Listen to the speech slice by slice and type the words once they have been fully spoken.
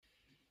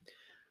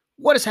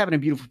What is happening,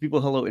 beautiful people?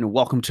 Hello, and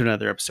welcome to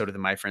another episode of the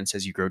My Friend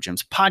Says You Grow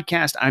Gyms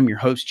podcast. I'm your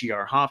host,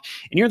 GR Hoff,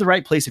 and you're in the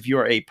right place if you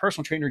are a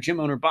personal trainer,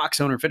 gym owner,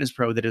 box owner, fitness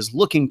pro that is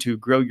looking to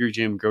grow your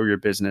gym, grow your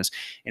business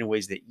in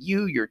ways that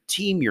you, your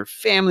team, your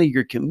family,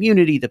 your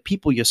community, the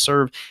people you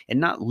serve,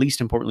 and not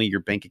least importantly, your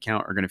bank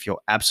account are going to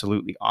feel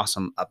absolutely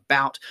awesome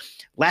about.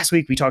 Last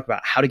week, we talked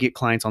about how to get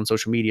clients on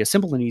social media,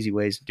 simple and easy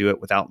ways to do it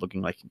without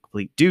looking like a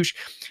complete douche.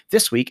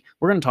 This week,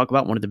 we're going to talk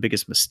about one of the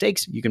biggest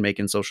mistakes you can make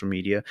in social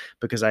media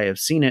because I have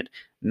seen it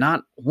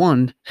not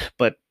one,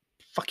 but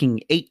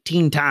fucking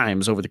 18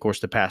 times over the course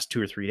of the past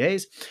 2 or 3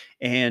 days.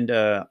 And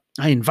I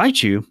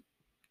invite you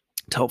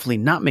to hopefully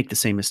not make the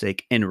same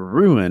mistake and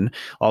ruin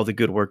all the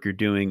good work you're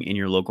doing in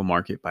your local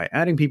market by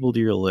adding people to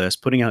your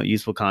list, putting out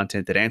useful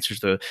content that answers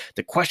the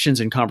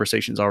questions and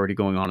conversations already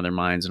going on in their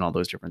minds and all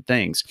those different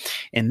things.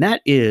 And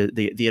that is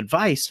the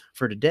advice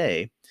for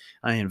today.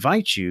 I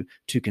invite you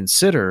to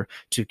consider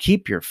to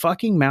keep your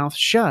fucking mouth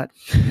shut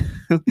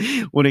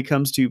when it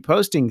comes to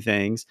posting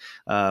things,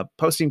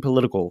 posting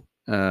political,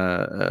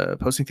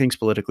 posting things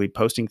politically,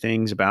 posting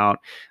things about,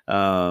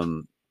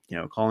 calling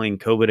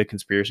COVID a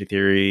conspiracy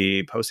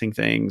theory, posting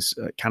things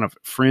kind of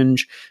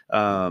fringe,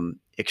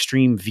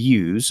 extreme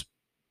views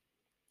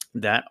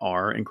that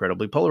are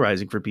incredibly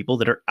polarizing for people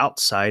that are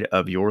outside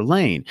of your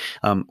lane.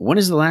 When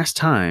is the last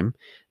time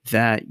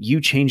that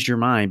you changed your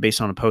mind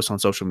based on a post on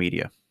social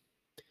media?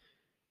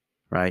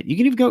 Right. You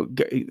can even go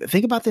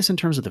think about this in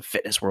terms of the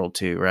fitness world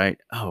too, right?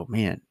 Oh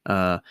man,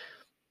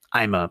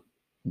 I'm a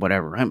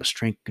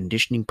strength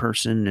conditioning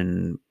person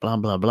and blah,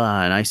 blah,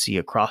 blah. And I see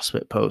a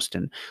CrossFit post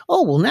and,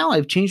 oh, well, now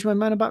I've changed my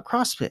mind about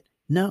CrossFit.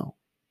 No,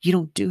 you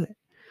don't do it.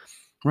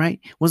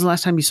 Right. When's the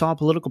last time you saw a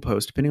political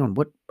post, depending on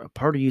what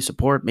party you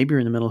support? Maybe you're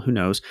in the middle, who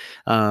knows?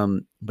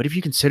 But if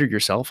you consider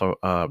yourself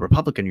a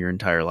Republican your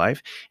entire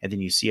life, and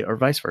then you see it, or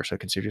vice versa,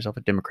 consider yourself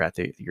a Democrat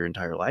your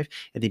entire life,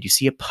 and then you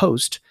see a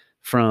post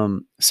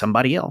from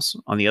somebody else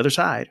on the other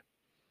side,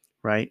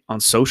 right,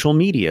 on social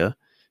media,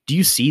 do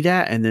you see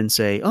that and then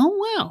say, oh,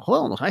 wow,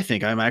 well, I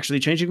think I'm actually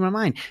changing my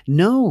mind?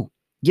 No,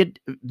 yet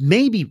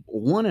maybe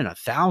 1 in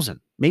 1,000,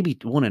 maybe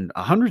 1 in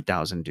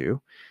 100,000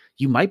 do.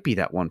 You might be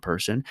that one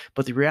person,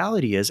 but the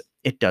reality is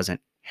it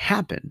doesn't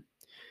happen,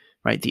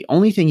 right? The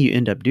only thing you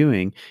end up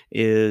doing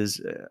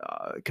is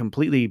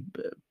completely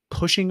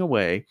pushing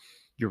away,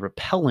 you're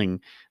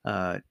repelling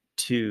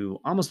to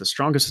almost the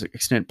strongest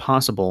extent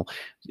possible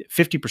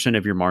 50%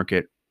 of your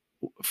market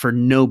for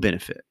no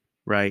benefit,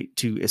 right?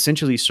 To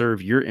essentially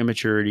serve your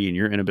immaturity and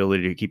your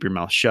inability to keep your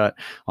mouth shut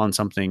on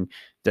something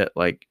that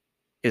like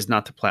is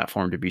not the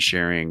platform to be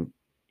sharing,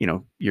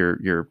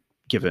 your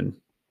given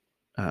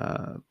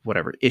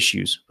whatever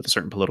issues with a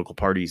certain political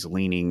party's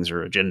leanings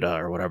or agenda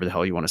or whatever the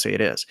hell you want to say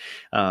it is.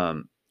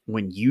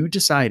 When you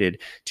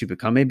decided to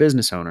become a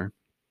business owner,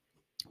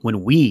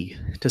 when we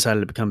decided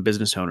to become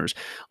business owners,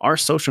 our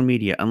social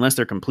media, unless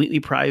they're completely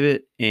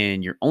private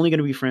and you're only going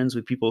to be friends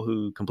with people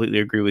who completely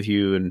agree with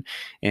you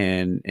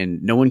and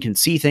no one can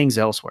see things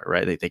elsewhere,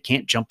 right? They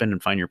can't jump in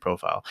and find your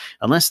profile.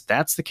 Unless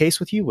that's the case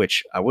with you,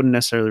 which I wouldn't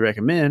necessarily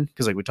recommend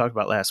because like we talked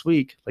about last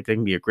week, like they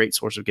can be a great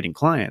source of getting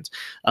clients.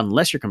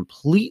 Unless you're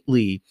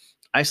completely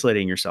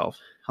isolating yourself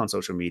on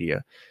social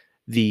media,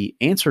 the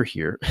answer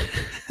here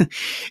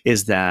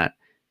is that,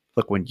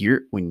 look, when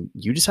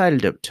you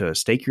decided to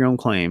stake your own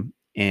claim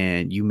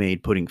and you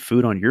made putting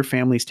food on your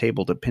family's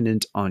table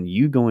dependent on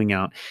you going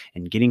out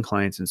and getting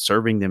clients and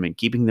serving them and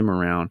keeping them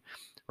around,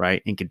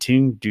 right? And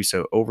continuing to do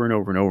so over and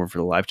over and over for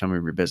the lifetime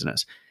of your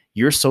business,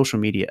 your social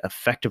media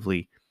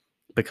effectively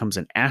becomes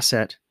an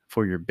asset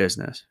for your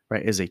business,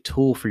 right? As a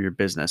tool for your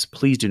business.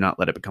 Please do not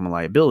let it become a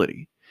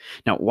liability.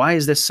 Now, why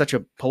is this such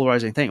a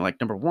polarizing thing? Like,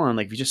 number one,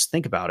 like if you just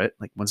think about it,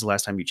 like when's the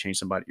last time you changed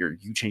somebody or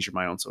you changed your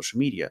mind on social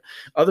media?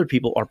 Other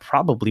people are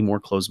probably more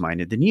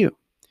closed-minded than you.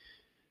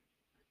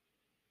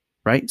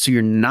 Right? So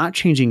you're not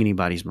changing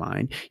anybody's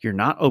mind. You're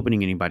not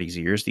opening anybody's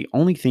ears. The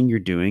only thing you're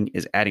doing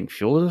is adding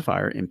fuel to the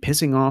fire and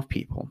pissing off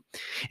people.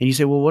 And you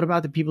say, well, what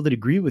about the people that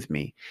agree with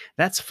me?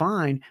 That's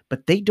fine,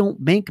 but they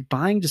don't make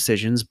buying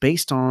decisions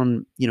based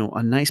on,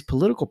 a nice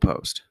political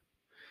post.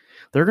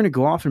 They're going to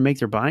go off and make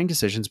their buying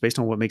decisions based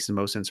on what makes the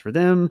most sense for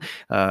them,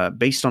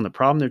 based on the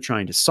problem they're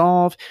trying to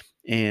solve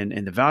and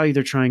the value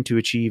they're trying to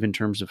achieve in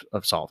terms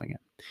of solving it.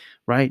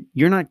 Right?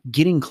 You're not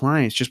getting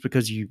clients just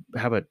because you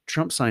have a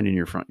Trump sign in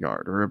your front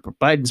yard or a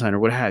Biden sign or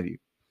what have you.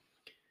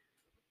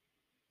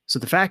 So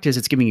the fact is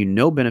it's giving you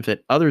no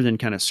benefit other than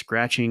kind of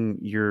scratching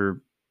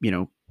your,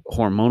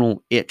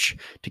 hormonal itch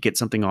to get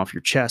something off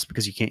your chest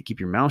because you can't keep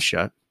your mouth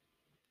shut.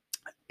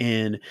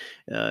 And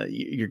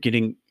you're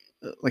getting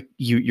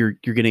you're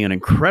getting an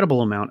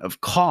incredible amount of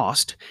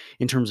cost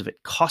in terms of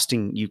it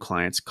costing you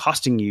clients,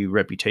 costing you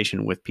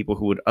reputation with people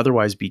who would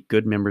otherwise be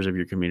good members of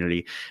your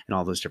community and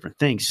all those different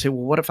things. You say,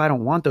 well, what if I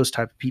don't want those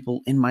type of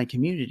people in my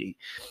community?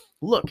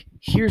 Look,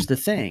 here's the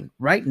thing.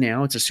 Right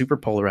now, it's a super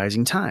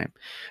polarizing time,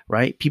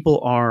 right? People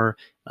are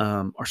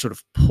sort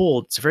of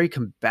pulled. It's a very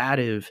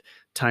combative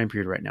time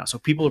period right now. So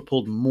people are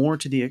pulled more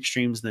to the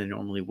extremes than they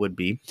normally would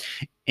be.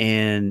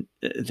 And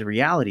the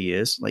reality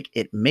is, like,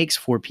 it makes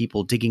for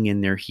people digging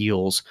in their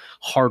heels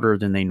harder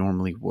than they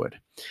normally would,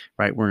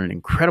 right? We're in an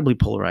incredibly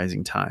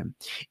polarizing time.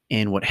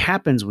 And what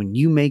happens when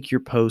you make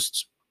your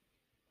posts,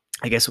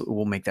 I guess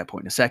we'll make that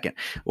point in a second.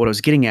 What I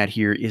was getting at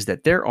here is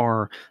that there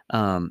are,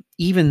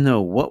 even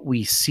though what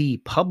we see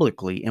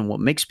publicly and what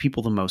makes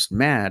people the most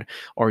mad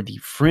are the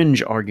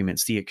fringe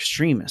arguments, the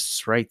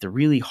extremists, right? The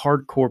really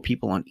hardcore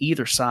people on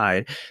either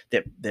side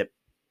that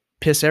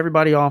piss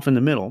everybody off in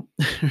the middle,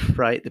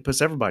 right? That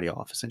piss everybody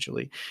off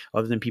essentially,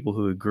 other than people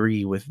who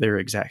agree with their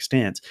exact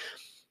stance.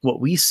 What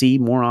we see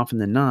more often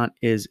than not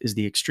is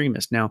the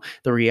extremist. Now,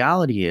 the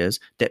reality is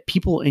that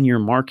people in your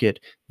market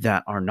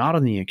that are not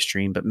on the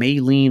extreme, but may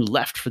lean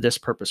left for this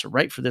purpose or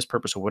right for this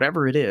purpose or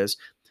whatever it is,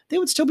 they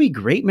would still be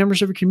great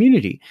members of a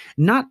community.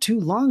 Not too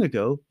long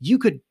ago, you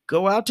could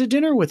go out to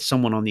dinner with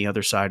someone on the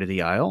other side of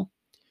the aisle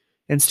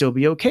and still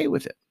be okay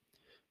with it,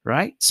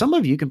 right? Some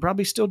of you can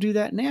probably still do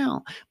that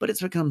now, but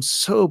it's become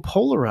so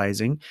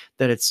polarizing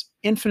that it's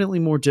infinitely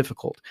more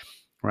difficult,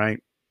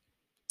 right?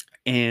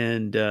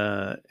 And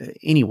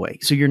anyway,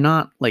 so you're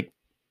not like,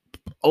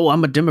 oh,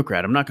 I'm a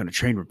Democrat, I'm not going to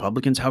train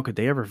Republicans. How could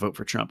they ever vote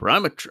for Trump? Or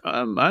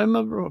I'm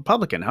a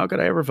Republican. How could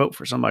I ever vote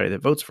for somebody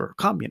that votes for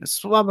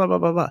communists? Blah, blah, blah,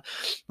 blah, blah.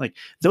 Like,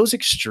 those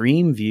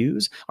extreme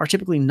views are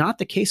typically not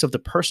the case of the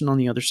person on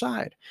the other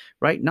side,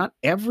 right? Not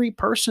every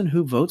person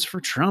who votes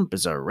for Trump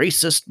is a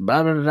racist,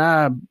 blah, blah,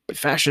 blah,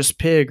 fascist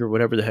pig or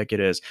whatever the heck it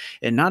is.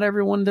 And not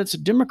everyone that's a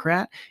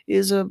Democrat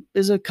is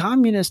a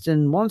communist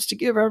and wants to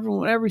give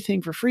everyone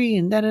everything for free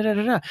and da da da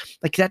da da.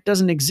 Like, that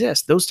doesn't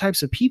exist. Those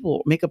types of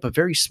people make up a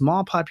very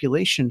small population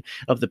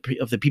of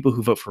the people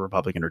who vote for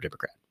Republican or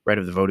Democrat, right?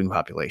 Of the voting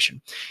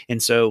population.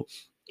 And so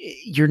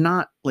you're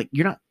not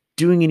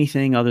doing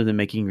anything other than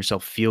making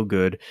yourself feel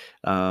good.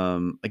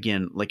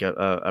 Again, like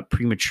a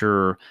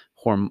premature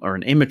or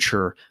an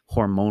immature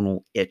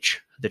hormonal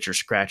itch that you're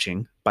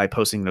scratching by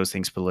posting those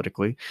things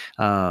politically.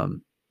 You're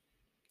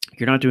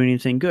not doing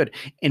anything good.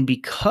 And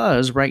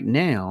because right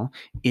now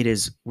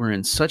we're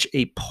in such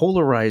a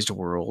polarized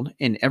world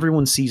and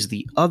everyone sees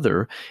the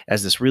other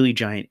as this really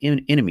giant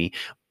enemy,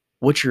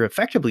 what you're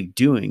effectively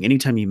doing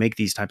anytime you make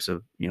these types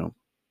of,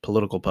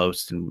 political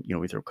posts, and,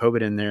 we throw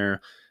COVID in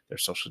there,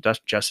 there's social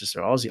justice,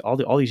 there are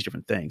all these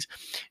different things.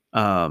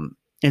 And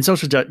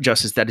social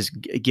justice that is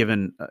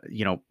given,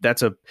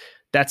 that's a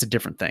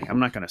different thing. I'm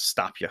not going to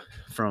stop you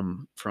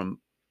from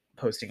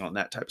posting on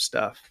that type of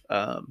stuff.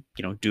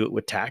 Do it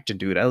with tact and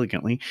do it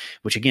elegantly,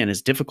 which again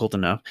is difficult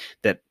enough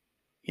that,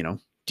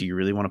 do you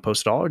really want to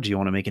post it all, or do you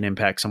want to make an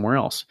impact somewhere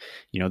else,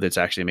 that's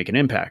actually make an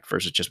impact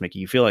versus just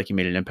making you feel like you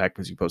made an impact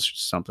because you posted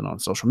something on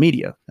social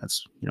media?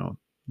 That's,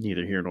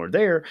 neither here nor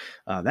there.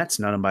 That's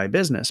none of my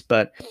business.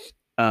 But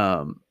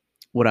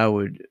what I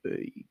would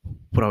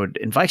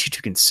invite you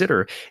to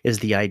consider is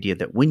the idea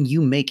that when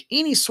you make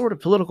any sort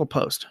of political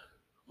post,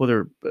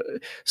 whether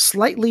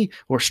slightly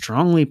or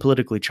strongly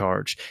politically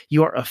charged,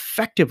 you are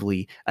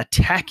effectively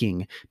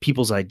attacking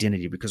people's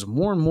identity, because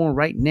more and more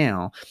right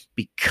now,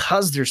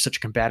 because there's such a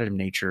combative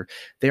nature,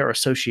 they are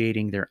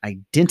associating their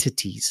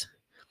identities,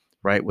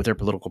 right, with their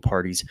political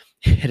parties.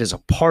 It is a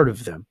part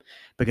of them,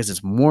 because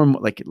it's more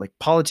like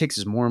politics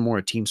is more and more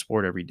a team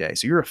sport every day.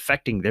 So you're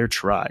affecting their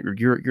tribe, or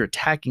you're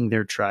attacking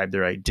their tribe,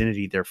 their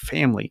identity, their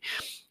family,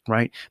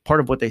 right? Part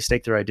of what they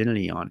stake their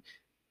identity on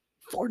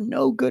for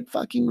no good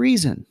fucking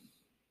reason.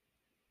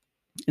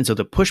 And so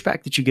the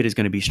pushback that you get is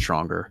going to be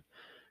stronger,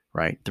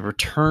 right? The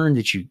return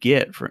that you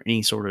get for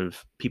any sort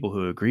of people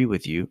who agree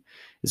with you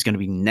is going to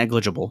be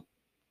negligible,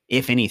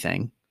 if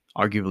anything,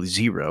 arguably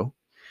zero.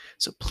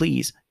 So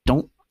please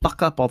don't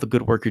fuck up all the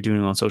good work you're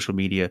doing on social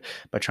media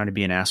by trying to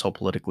be an asshole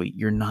politically.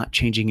 You're not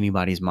changing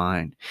anybody's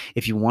mind.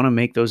 If you want to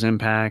make those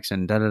impacts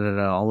and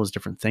all those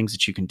different things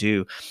that you can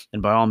do,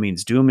 then by all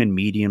means, do them in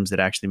mediums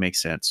that actually make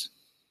sense,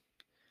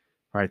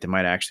 right? That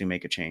might actually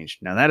make a change.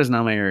 Now, that is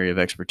not my area of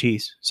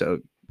expertise, so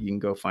you can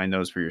go find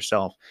those for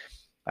yourself.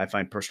 I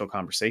find personal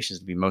conversations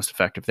to be most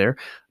effective there.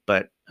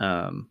 But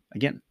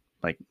again,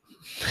 like,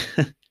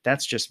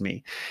 that's just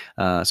me.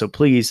 So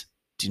please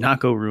do not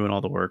go ruin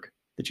all the work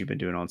that you've been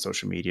doing on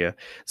social media.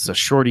 It's a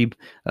shorty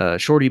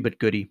but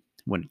goodie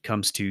when it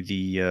comes to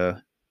the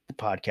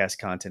podcast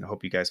content. I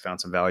hope you guys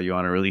found some value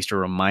on it, or at least a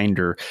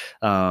reminder.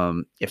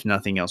 If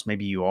nothing else,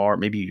 maybe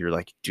you're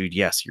like, dude,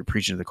 yes, you're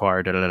preaching to the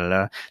choir.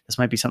 This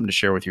might be something to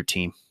share with your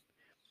team.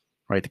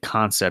 Right? The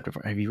concept of,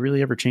 have you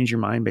really ever changed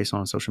your mind based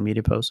on a social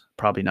media post?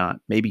 Probably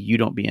not. Maybe you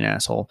don't be an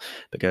asshole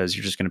because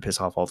you're just going to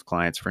piss off all the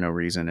clients for no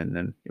reason. And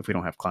then if we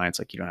don't have clients,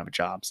 like, you don't have a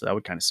job. So that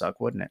would kind of suck,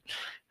 wouldn't it?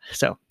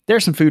 So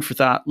there's some food for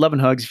thought. Love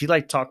and hugs. If you'd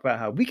like to talk about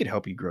how we could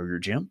help you grow your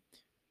gym,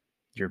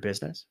 your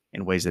business,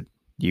 in ways that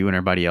you and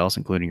everybody else,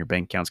 including your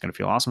bank account, is going to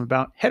feel awesome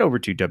about, head over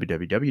to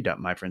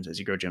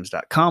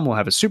www.myfriendsasYouGrowGyms.com. We'll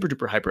have a super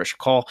duper high pressure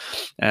call,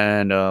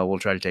 and we'll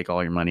try to take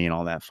all your money and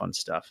all that fun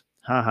stuff.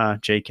 Haha,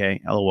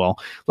 JK, LOL.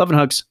 Love and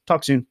hugs.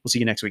 Talk soon. We'll see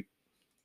you next week.